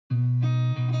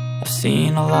I've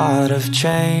seen a lot of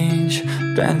change,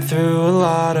 been through a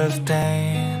lot of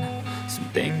pain. Some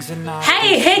things are not.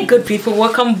 Hey good people,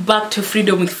 welcome back to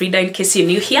Freedom with Frida. In case you're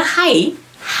new here, hi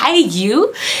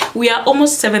you. We are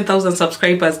almost 7,000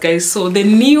 subscribers, guys. So the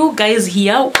new guys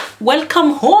here,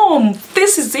 welcome home.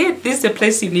 This is it. This is the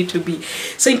place you need to be.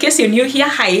 So in case you're new here,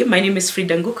 hi, my name is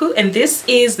Fridah Nguku, and this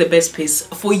is the best place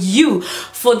for you,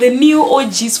 for the new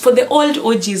OGs, for the old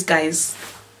OGs, guys.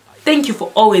 Thank you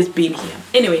for always being here.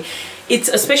 Anyway, it's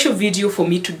a special video for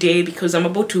me today because I'm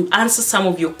about to answer some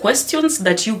of your questions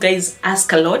that you guys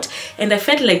ask a lot, and I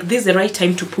felt like this is the right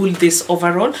time to pull this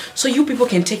overall so you people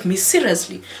can take me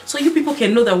seriously, so you people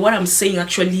can know that what I'm saying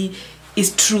actually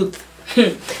is truth.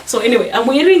 So anyway, I'm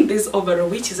wearing this overall,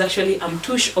 which is actually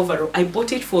Tush overall. I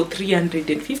bought it for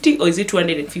 350, or is it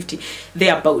 250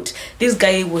 thereabout. This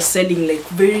guy was selling like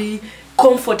very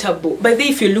comfortable. But then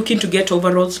if you're looking to get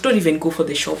overalls, don't even go for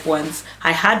the shop ones.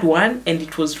 I had one and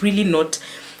it was really not,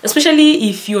 especially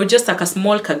if you're just like a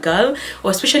small girl,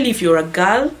 or especially if you're a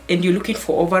girl and you're looking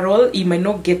for overall, you might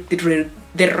not get the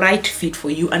right fit for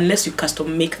you unless you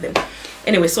custom make them.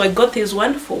 Anyway, so I got this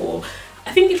one for,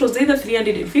 I think it was either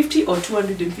 350 or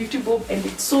 250 bob, and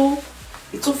it's so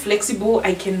flexible.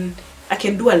 I can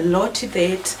do a lot with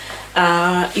it.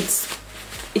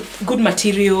 It's good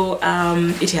material.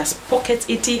 It has pockets.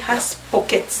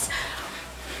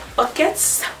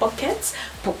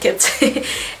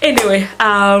 Anyway,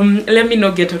 let me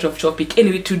not get out of topic.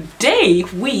 Anyway, today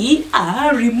we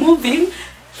are removing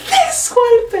this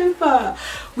wallpaper.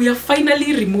 We are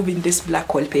finally removing this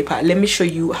black wallpaper. Let me show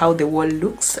you how the wall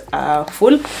looks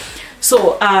full.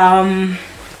 So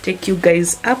take you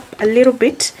guys up a little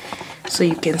bit so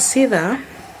you can see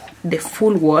the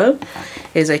full wall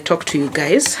as I talk to you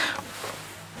guys.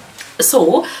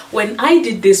 So when I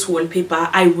did this wallpaper,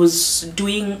 I was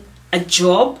doing a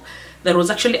job that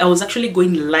was I was actually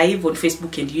going live on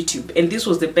Facebook and YouTube, and this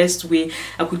was the best way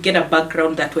I could get a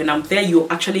background that when I'm there you're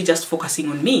actually just focusing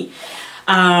on me.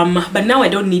 But now I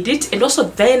don't need it. And also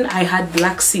then I had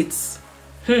black seats.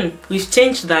 We've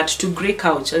changed that to grey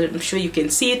couch. I'm sure you can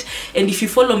see it, and if you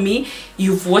follow me,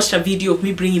 you've watched a video of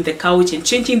me bringing the couch and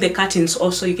changing the curtains.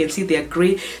 Also you can see they're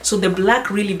grey, so the black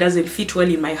really doesn't fit well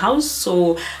in my house,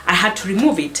 so I had to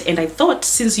remove it. And I thought,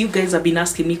 since you guys have been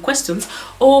asking me questions,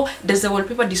 oh, does the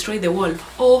wallpaper destroy the wall,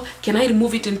 oh, can I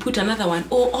remove it and put another one,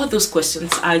 oh, all those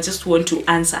questions, I just want to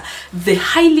answer the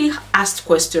highly asked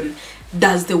question: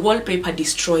 does the wallpaper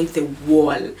destroy the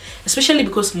wall? Especially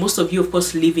because most of you of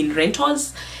course live in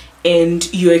rentals,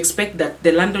 and you expect that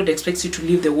the landlord expects you to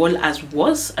leave the wall as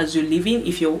was as you live in,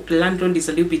 if your landlord is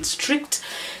a little bit strict.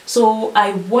 So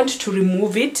I want to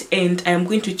remove it, and I am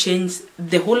going to change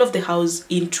the whole of the house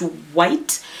into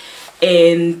white.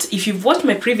 And if you've watched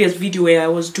my previous video where I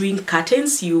was doing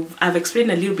curtains, I've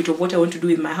explained a little bit of what I want to do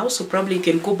with my house, so probably you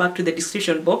can go back to the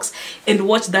description box and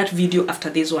watch that video after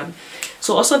this one.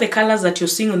 So also the colors that you're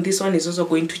seeing on this one is also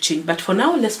going to change, but for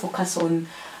now let's focus on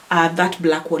that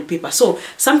black wallpaper. So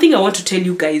something I want to tell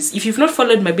you guys, if you've not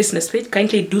followed my business page,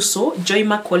 kindly do so.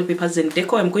 Joymark Wallpapers and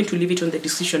Deco. I'm going to leave it on the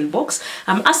description box.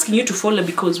 I'm asking you to follow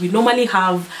because we normally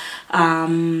have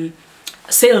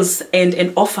sales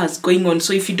and offers going on,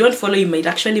 so if you don't follow you might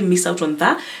actually miss out on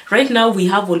that. Right now we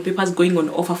have wallpapers going on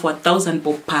offer for 1,000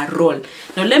 bob per roll.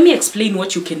 Now let me explain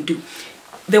what you can do.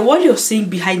 The wall you're seeing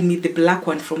behind me, the black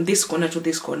one from this corner to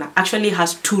this corner, actually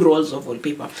has 2 rolls of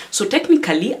wallpaper. So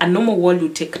technically a normal wall will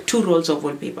take 2 rolls of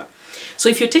wallpaper. So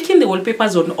if you're taking the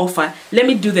wallpapers on offer, let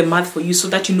me do the math for you so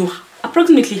that you know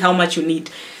approximately how much you need.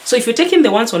 So if you're taking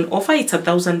the ones on offer, it's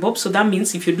 1,000 bob. So that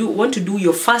means if you want to do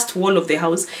your first wall of the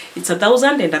house, it's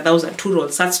 1,000 and 1,000, 2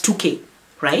 rolls. That's 2K,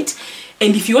 right?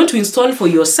 And if you want to install for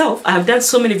yourself, I have done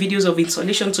so many videos of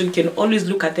installation, so you can always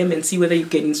look at them and see whether you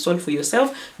can install for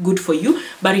yourself. Good for you.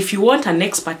 But if you want an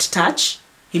expert touch,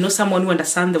 you know, someone who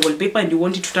understands the wallpaper and you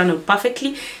want it to turn out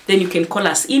perfectly, then you can call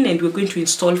us in and we're going to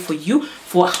install for you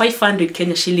for 500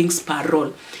 Kenya shillings per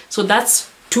roll. So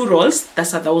that's 2 rolls,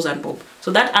 that's 1,000 bob. So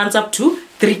that adds up to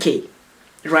 3K,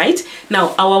 right?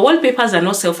 Now our wallpapers are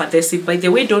not self-adhesive. By the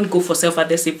way, don't go for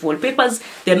self-adhesive wallpapers.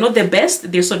 They're not the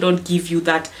best. They also don't give you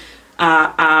that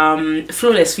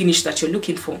flawless finish that you're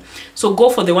looking for. So go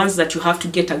for the ones that you have to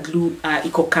get a glue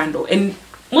eco candle. And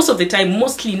most of the time,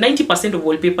 mostly 90% of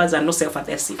wallpapers are not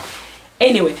self-adhesive.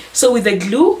 Anyway, so with the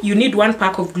glue, you need 1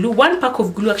 pack of glue. 1 pack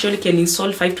of glue actually can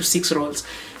install 5 to 6 rolls.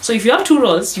 So if you have 2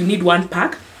 rolls, you need 1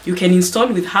 pack. You can install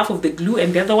with half of the glue,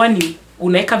 and the other one you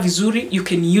unaeka vizuri, you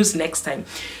can use next time.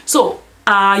 So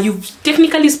you've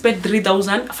technically spent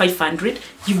 3,500.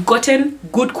 You've gotten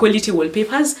good quality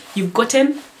wallpapers. You've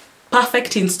gotten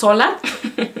perfect installer,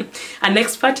 an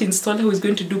expert installer who is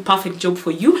going to do perfect job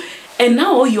for you. And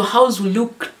now your house will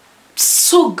look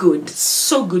so good,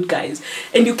 guys.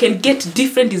 And you can get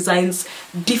different designs,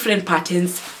 different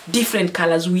patterns, different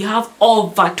colors. We have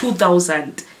over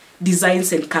 2,000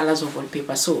 designs and colors of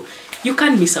wallpaper, so you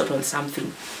can't miss out on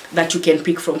something that you can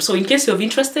pick from. So in case you're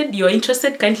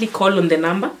interested, kindly call on the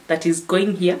number that is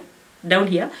going here, down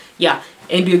here. Yeah,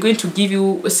 and we're going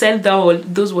to sell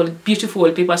those beautiful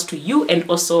wallpapers to you and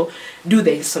also do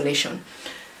the installation.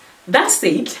 That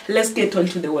said, let's get on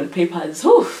to the wallpapers.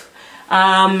 Oof.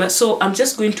 So I'm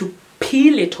just going to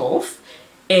peel it off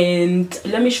and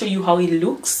let me show you how it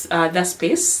looks, that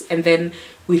space, and then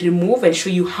we remove and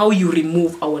show you how you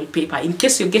remove a wallpaper. In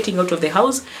case you're getting out of the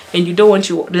house and you don't want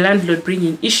your landlord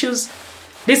bringing issues,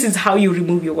 this is how you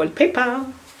remove your wallpaper.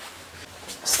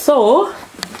 So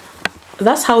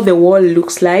that's how the wall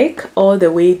looks like, all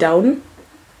the way down.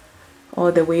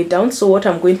 So what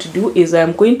I'm going to do is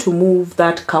I'm going to move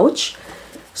that couch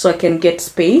so I can get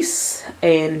space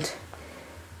and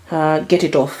get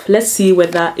it off. Let's see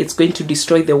whether it's going to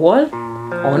destroy the wall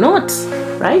or not,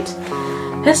 right?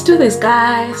 Let's do this,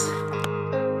 guys.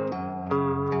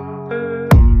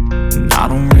 I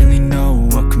don't really know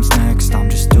what comes next. I'm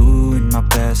just doing my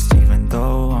best, even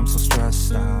though I'm so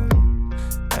stressed out.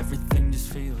 Everything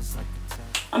just feels like a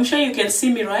test. I'm sure you can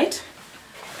see me, right?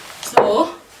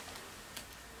 So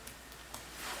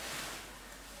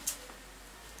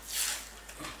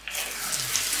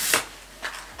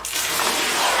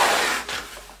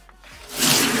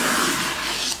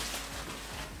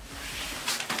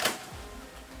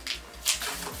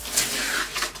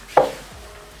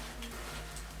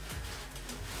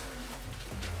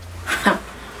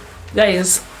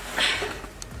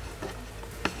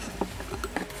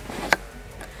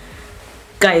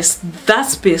guys, that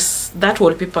space, that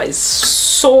wallpaper is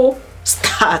so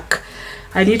stuck.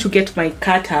 I need to get my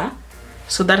cutter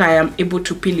so that I am able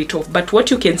to peel it off. But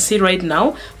what you can see right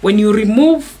now, when you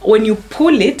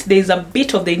pull it, there's a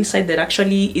bit of the inside that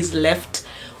actually is left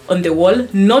on the wall.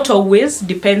 Not always,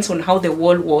 depends on how the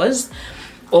wall was.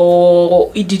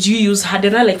 Or did you use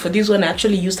hardener? Like for this one, I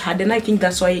actually used hardener. I think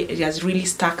that's why it has really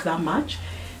stuck that much.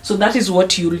 So that is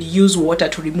what you'll use water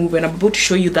to remove, and I'm about to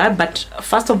show you that. But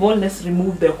first of all, let's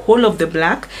remove the whole of the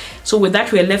black. So with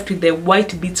that, we're left with the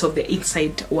white bits of the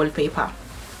inside wallpaper.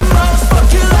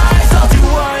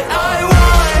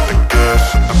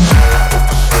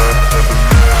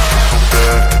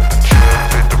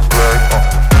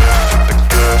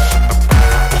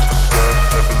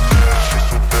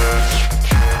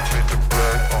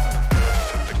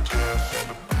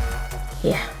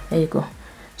 Yeah, there you go.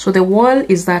 So the wall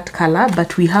is that color,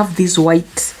 but we have this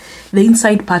white, the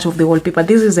inside part of the wallpaper.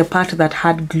 This is the part that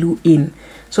had glue in.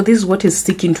 So this is what is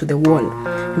sticking to the wall.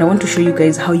 And I want to show you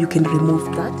guys how you can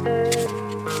remove that.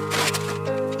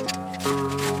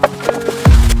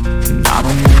 I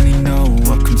don't really know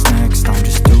what comes next. I'm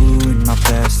just doing my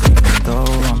best, even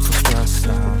though I'm so stressed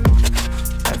out.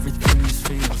 Everything just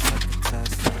feels like a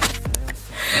test.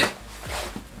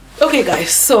 Okay guys,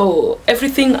 so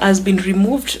everything has been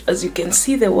removed. As you can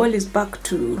see, the wall is back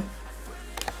to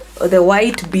the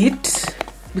white bit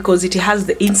because it has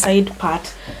the inside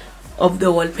part of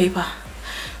the wallpaper.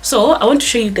 So I want to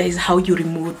show you guys how you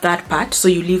remove that part so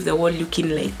you leave the wall looking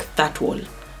like that wall.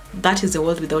 That is the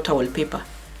wall without a wallpaper,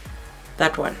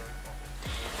 that one.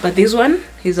 But this one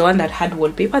is the one that had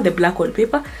wallpaper, the black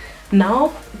wallpaper.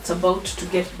 Now it's about to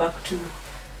get back to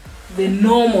the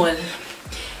normal.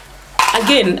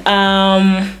 Again,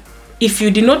 if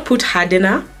you did not put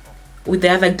hardener with the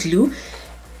other glue,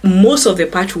 most of the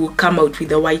part will come out with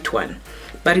the white one.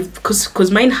 But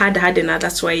because mine had hardener,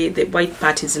 that's why the white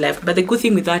part is left. But the good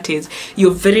thing with that is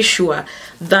you're very sure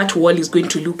that wall is going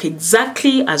to look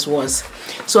exactly as was.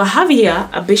 So I have here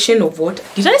a basin of water.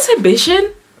 Did I say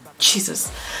basin?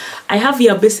 Jesus. I have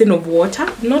here a basin of water,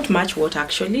 not much water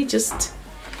actually, just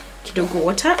kidogo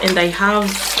water, and I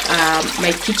have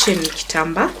my kitchen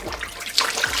kitamba.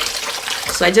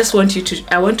 So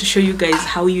I want to show you guys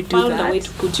how you do that. A way to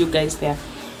put you guys there.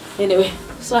 Anyway,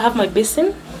 so I have my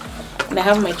basin and I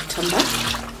have my kitamba.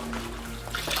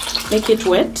 Make it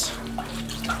wet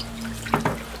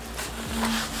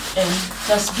and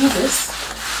just do this.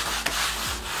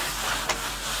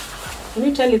 Can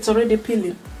you tell it's already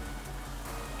peeling?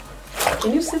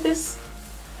 Can you see this?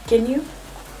 Can you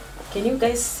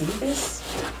guys see this?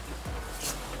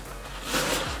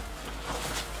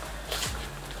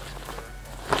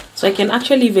 So I can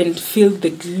actually even feel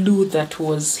the glue that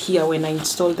was here when I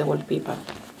installed the wallpaper.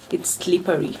 It's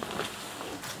slippery.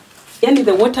 And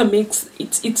the water makes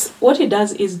it's what it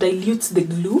does is dilutes the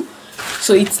glue.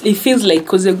 So it feels like,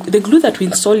 because the glue that we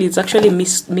install is actually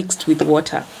mixed with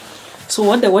water. So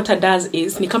what the water does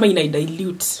is ni kama ina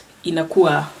dilute,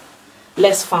 inakuwa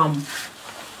less firm.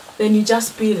 Then you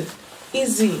just peel.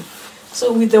 Easy.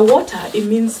 So with the water, it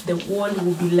means the wall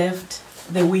will be left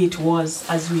the way it was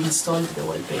as we installed the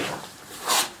wallpaper.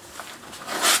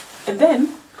 And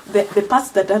then the parts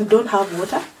that don't have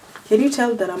water, can you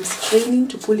tell that I'm straining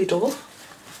to pull it off?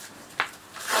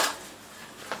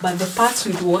 But the parts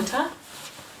with water,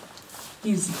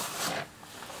 easy.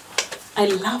 I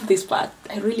love this part.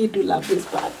 I really do love this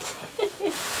part.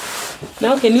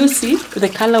 Now can you see the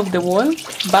color of the wall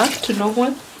back to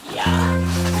normal? Yeah.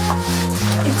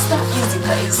 It's that easy,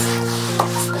 guys.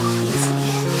 It's that easy.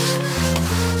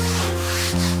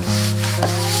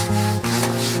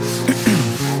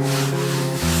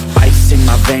 Ice in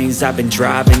my veins, I've been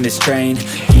driving this train.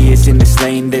 Years in this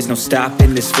lane, there's no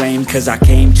stopping this flame. Cause I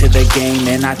came to the game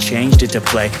and I changed it to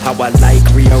play how I like,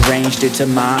 rearranged it to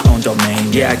my own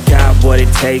domain. Yeah, I got what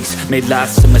it takes, made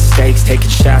lots of mistakes, taking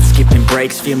shots, skipping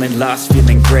breaks, feeling lost,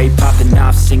 feeling great, popping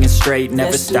off, singing straight,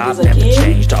 never stopped, never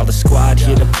changed. All the squad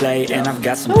here to play and I've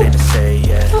got something to say,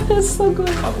 yeah. Oh, that's so good.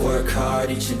 I work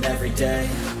hard each and every day,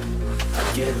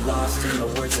 I get lost in the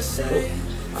words I say.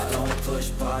 I don't push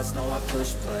pause, no I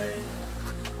push play.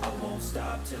 I won't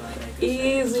stop till I make it.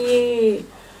 Easy.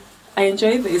 I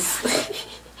enjoy this.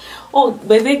 Oh,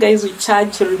 by the way, guys, we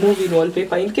charge removing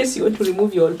wallpaper. In case you want to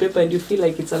remove your wallpaper and you feel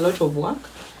like it's a lot of work,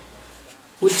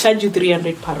 we'll charge you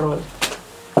 300 per roll.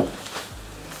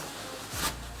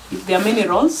 If there are many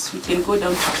rolls, we can go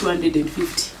down to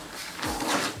 250.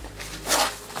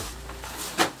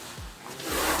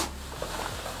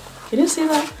 Can you see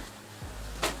that?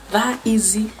 That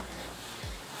easy.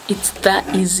 It's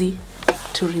that easy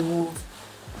to remove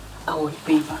a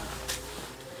wallpaper.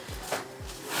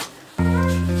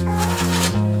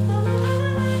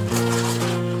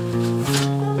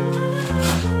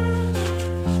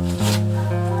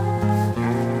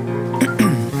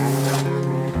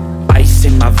 Ice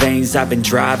in my veins, I've been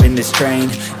driving this train.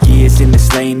 Years in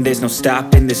this lane, there's no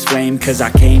stopping this flame. Cause I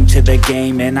came to the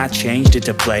game and I changed it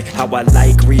to play how I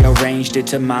like, rearranged it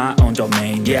to my own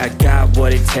domain. Yeah, I got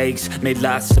what it takes, made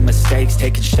lots of mistakes,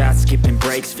 taking shots, skipping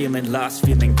breaks, feeling lost,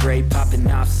 feeling great,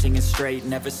 popping off, singing straight,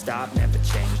 never stopped, never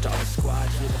changed. All the squad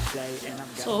here to play and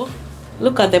I've got. So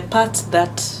look at the parts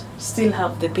that still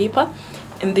have the paper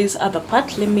and this other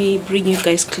part. Let me bring you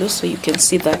guys close so you can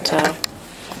see that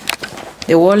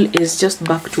the wall is just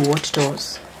back to what it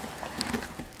was.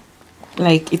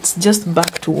 Like, it's just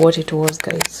back to what it was,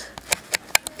 guys.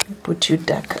 Put you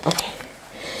dark. Okay.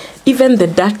 Even the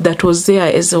dark that was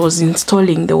there as I was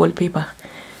installing the wallpaper,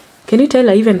 can you tell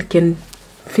I even can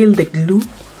feel the glue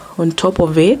on top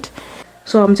of it?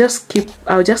 So I'll just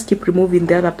keep removing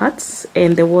the other parts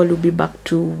and the wall will be back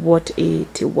to what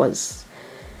it was.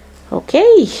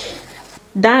 Okay,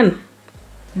 done.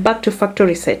 Back to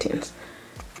factory settings.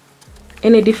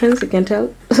 Any difference you can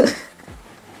tell?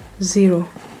 Zero.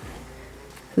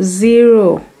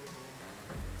 Zero.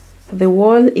 The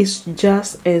wall is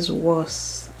just as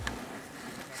was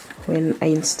when I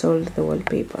installed the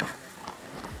wallpaper.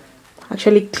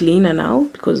 Actually cleaner now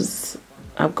because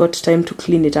I've got time to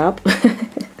clean it up.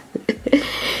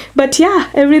 But yeah,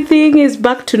 everything is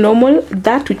back to normal.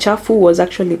 That uchafu was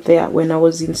actually there when I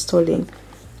was installing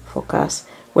focus.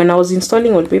 When I was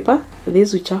installing wallpaper,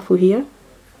 this uchafu here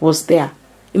was there.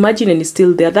 Imagine, and it's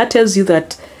still there. That tells you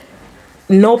that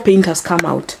no paint has come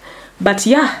out. But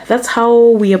yeah, that's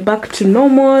how we are back to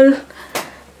normal.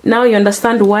 Now you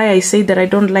understand why I say that I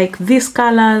don't like these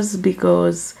colors,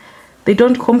 because they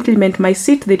don't complement my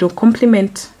seat, they don't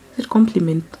complement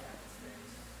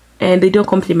and they don't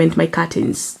complement my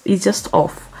curtains. It's just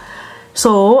off.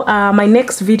 So my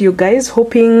next video, guys,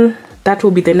 hoping that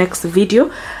will be the next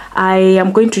video, I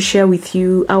am going to share with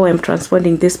you how I'm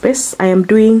transforming this space. I am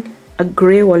doing a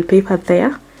gray wallpaper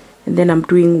there, and then I'm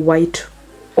doing white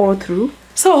all through.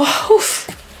 So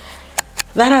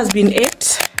that has been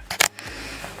it.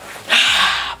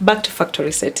 Back to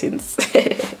factory settings.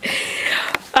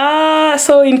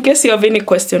 So in case you have any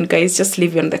question, guys, just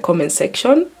leave it in the comment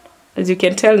section. As you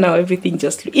can tell now, everything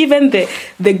just, even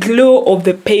the glow of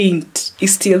the paint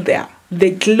is still there.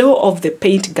 The glow of the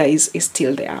paint, guys, is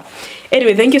still there.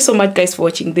 Anyway, thank you so much, guys, for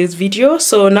watching this video.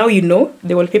 So now you know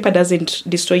the wallpaper doesn't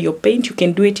destroy your paint. You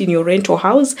can do it in your rental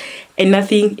house and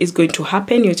nothing is going to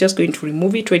happen. You're just going to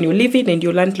remove it when you leave it, and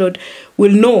your landlord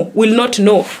will not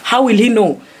know. How will he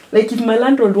know? Like, if my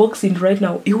landlord walks in right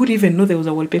now, he wouldn't even know there was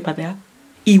a wallpaper there.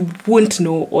 He won't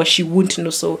know, or she won't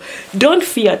know. So don't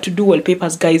fear to do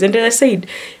wallpapers, guys. And as I said,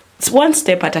 It's one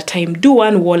step at a time. Do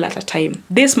one wall at a time.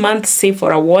 This month, save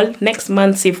for a wall. Next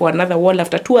month, save for another wall.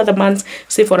 After 2 other months,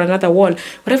 save for another wall.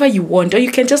 Whatever you want. Or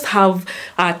you can just have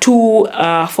 2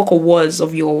 focal walls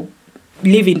of your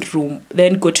living room.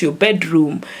 Then go to your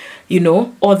bedroom, you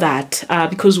know, all that.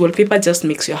 Because wallpaper just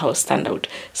makes your house stand out.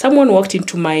 Someone walked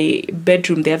into my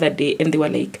bedroom the other day and they were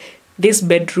like, this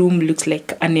bedroom looks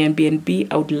like an Airbnb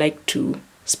I would like to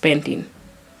spend in.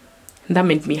 And that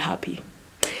made me happy.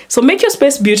 So make your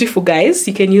space beautiful, guys.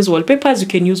 You can use wallpapers, you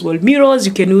can use wall mirrors,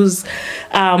 you can use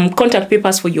contact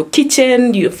papers for your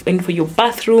kitchen and for your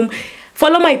bathroom.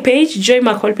 Follow my page, join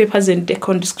my wallpapers and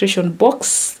decor description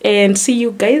box, and see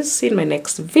you guys in my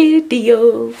next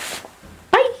video.